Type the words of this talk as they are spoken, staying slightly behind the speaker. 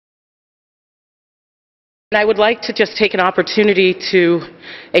I would like to just take an opportunity to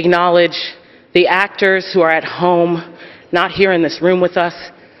acknowledge the actors who are at home, not here in this room with us,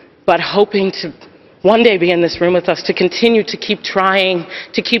 but hoping to one day be in this room with us, to continue to keep trying,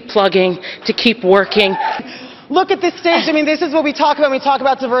 to keep plugging, to keep working. Look at this stage. I mean, this is what we talk about when we talk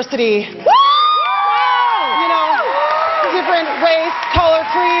about diversity. You know, different race, color,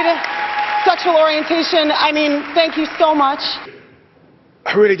 creed, sexual orientation. I mean, thank you so much.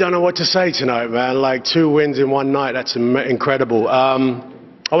 I really don't know what to say tonight, man. Like 2 wins in one night, that's incredible. I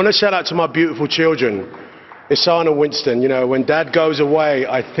want to shout out to my beautiful children. Isana and Winston, you know, when Dad goes away,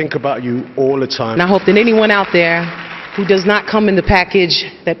 I think about you all the time. And I hope that anyone out there who does not come in the package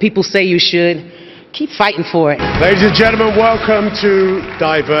that people say you should, keep fighting for it. Ladies and gentlemen, welcome to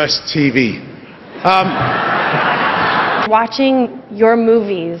Diverse TV. Watching your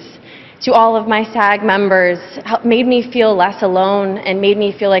movies, to all of my SAG members, made me feel less alone and made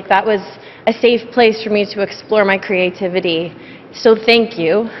me feel like that was a safe place for me to explore my creativity. So thank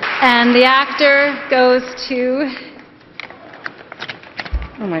you. And the actor goes to,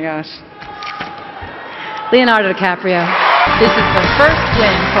 oh my gosh, Leonardo DiCaprio. This is the first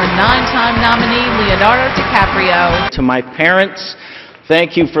win for 9-time nominee Leonardo DiCaprio. To my parents,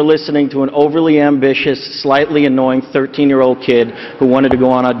 thank you for listening to an overly ambitious, slightly annoying 13-year-old kid who wanted to go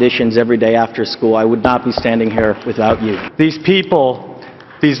on auditions every day after school. I would not be standing here without you. These people,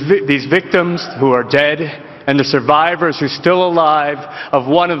 these victims who are dead, and the survivors who are still alive of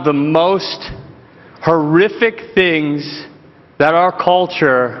one of the most horrific things that our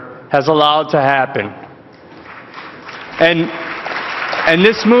culture has allowed to happen. And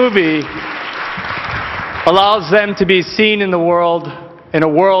this movie allows them to be seen in the world, in a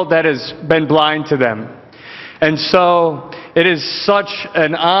world that has been blind to them. And so it is such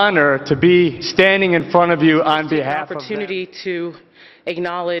an honor to be standing in front of you on behalf of them. Opportunity to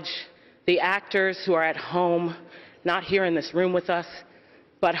acknowledge the actors who are at home, not here in this room with us,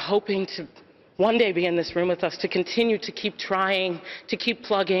 but hoping to one day be in this room with us, to continue to keep trying, to keep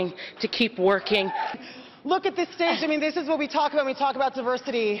plugging, to keep working. Look at this stage. I mean, this is what we talk about when we talk about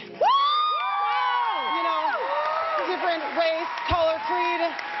diversity. You know, different race, color, creed,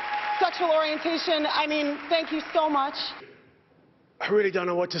 sexual orientation. I mean, thank you so much. I really don't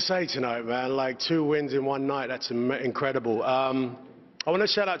know what to say tonight, man. Like 2 wins in one night, that's incredible. I want to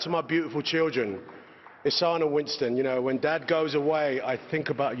shout out to my beautiful children. Isana and Winston, you know, when Dad goes away, I think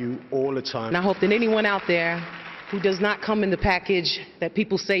about you all the time. And I hope that anyone out there who does not come in the package that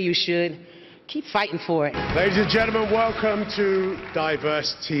people say you should, keep fighting for it. Ladies and gentlemen, welcome to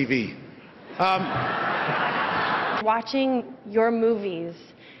Diverse TV. Watching your movies,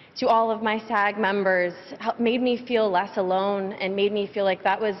 to all of my SAG members, made me feel less alone and made me feel like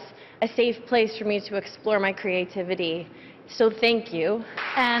that was a safe place for me to explore my creativity. So thank you.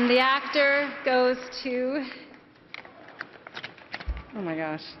 And the actor goes to, oh my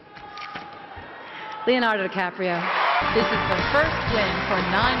gosh, Leonardo DiCaprio. This is the first win for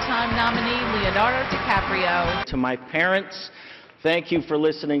 9-time nominee Leonardo DiCaprio. To my parents, thank you for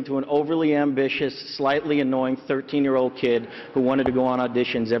listening to an overly ambitious, slightly annoying 13-year-old kid who wanted to go on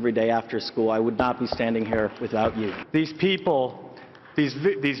auditions every day after school. I would not be standing here without you. These people,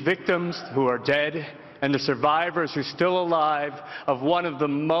 these victims who are dead, and the survivors who are still alive of one of the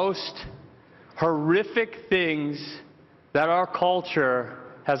most horrific things that our culture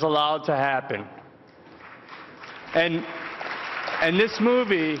has allowed to happen. And this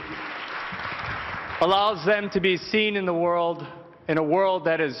movie allows them to be seen in the world, in a world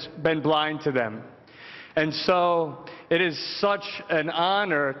that has been blind to them. And so it is such an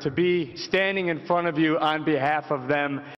honor to be standing in front of you on behalf of them.